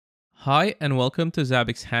Hi and welcome to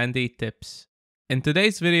Zabbix Handy Tips. In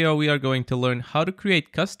today's video, we are going to learn how to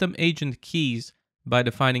create custom agent keys by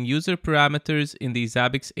defining user parameters in the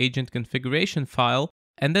Zabbix agent configuration file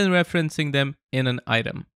and then referencing them in an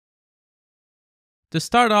item. To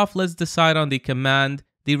start off, let's decide on the command,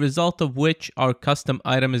 the result of which our custom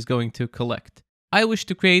item is going to collect. I wish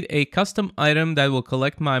to create a custom item that will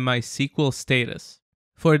collect my MySQL status.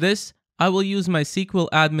 For this, I will use MySQL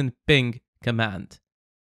admin ping command.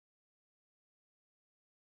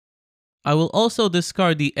 I will also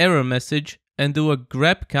discard the error message and do a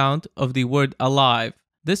grep count of the word alive.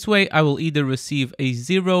 This way I will either receive a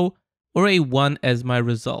 0 or a 1 as my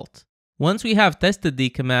result. Once we have tested the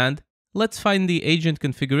command, let's find the agent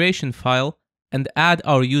configuration file and add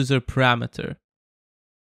our user parameter.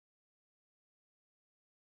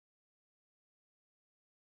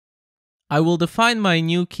 I will define my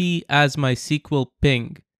new key as MySQL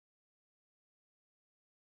ping.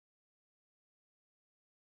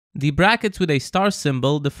 The brackets with a star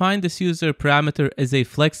symbol define this user parameter as a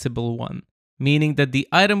flexible one, meaning that the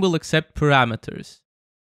item will accept parameters.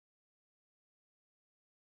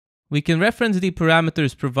 We can reference the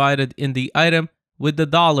parameters provided in the item with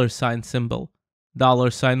the $sign symbol.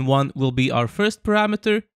 $1 will be our first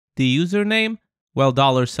parameter, the username, while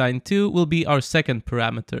 $2 will be our second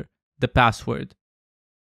parameter, the password.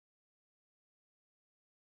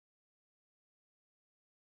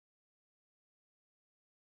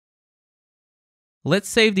 Let's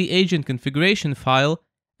save the agent configuration file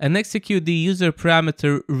and execute the user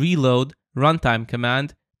parameter reload runtime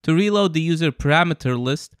command to reload the user parameter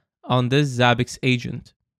list on this Zabbix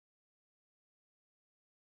agent.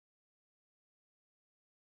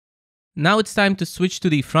 Now it's time to switch to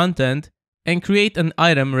the front end and create an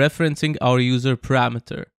item referencing our user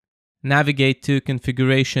parameter. Navigate to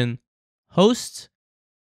Configuration, Hosts.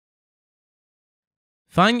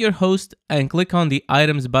 Find your host and click on the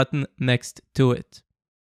Items button next to it.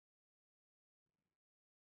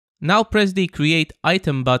 Now press the Create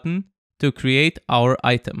Item button to create our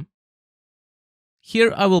item.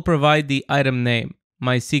 Here I will provide the item name,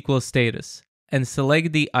 MySQL status, and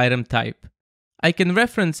select the item type. I can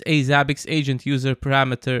reference a Zabbix agent user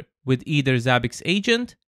parameter with either Zabbix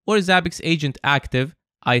agent or Zabbix agent active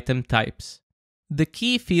item types. The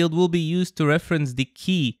key field will be used to reference the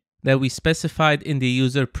key that we specified in the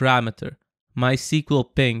user parameter,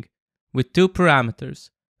 MySQL ping, with two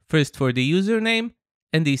parameters, first for the username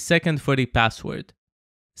and the second for the password.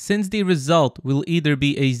 Since the result will either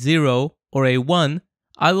be a 0 or a 1,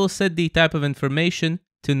 I will set the type of information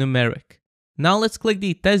to numeric. Now let's click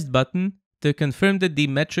the test button to confirm that the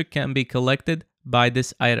metric can be collected by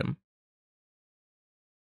this item.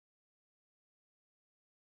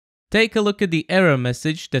 Take a look at the error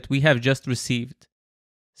message that we have just received.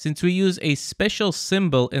 Since we use a special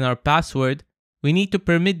symbol in our password, we need to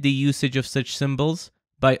permit the usage of such symbols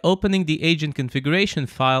by opening the agent configuration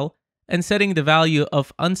file and setting the value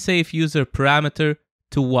of unsafe user parameter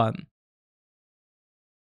to 1.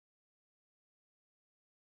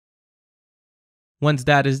 Once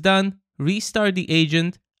that is done, restart the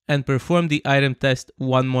agent and perform the item test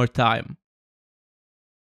one more time.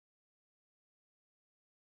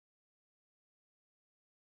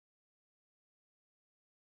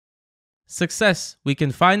 Success! We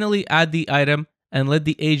can finally add the item and let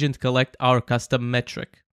the agent collect our custom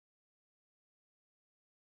metric.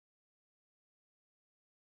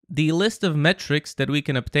 The list of metrics that we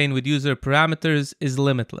can obtain with user parameters is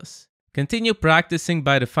limitless. Continue practicing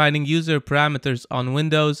by defining user parameters on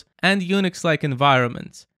Windows and Unix-like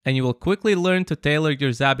environments, and you will quickly learn to tailor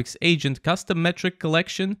your Zabbix agent custom metric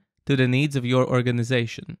collection to the needs of your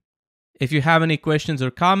organization. If you have any questions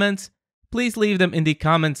or comments, please leave them in the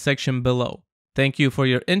comments section below. Thank you for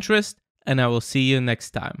your interest, and I will see you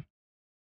next time.